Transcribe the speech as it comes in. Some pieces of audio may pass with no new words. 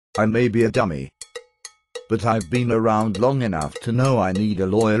I may be a dummy, but I've been around long enough to know I need a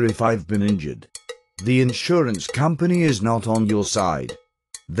lawyer if I've been injured. The insurance company is not on your side.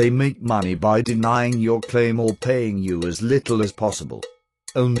 They make money by denying your claim or paying you as little as possible.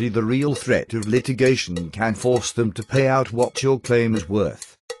 Only the real threat of litigation can force them to pay out what your claim is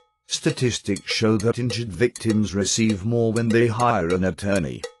worth. Statistics show that injured victims receive more when they hire an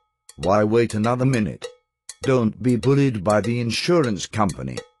attorney. Why wait another minute? Don't be bullied by the insurance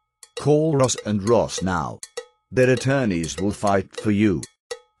company. Call Ross and Ross now. Their attorneys will fight for you.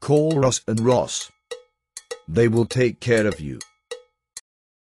 Call Ross and Ross. They will take care of you.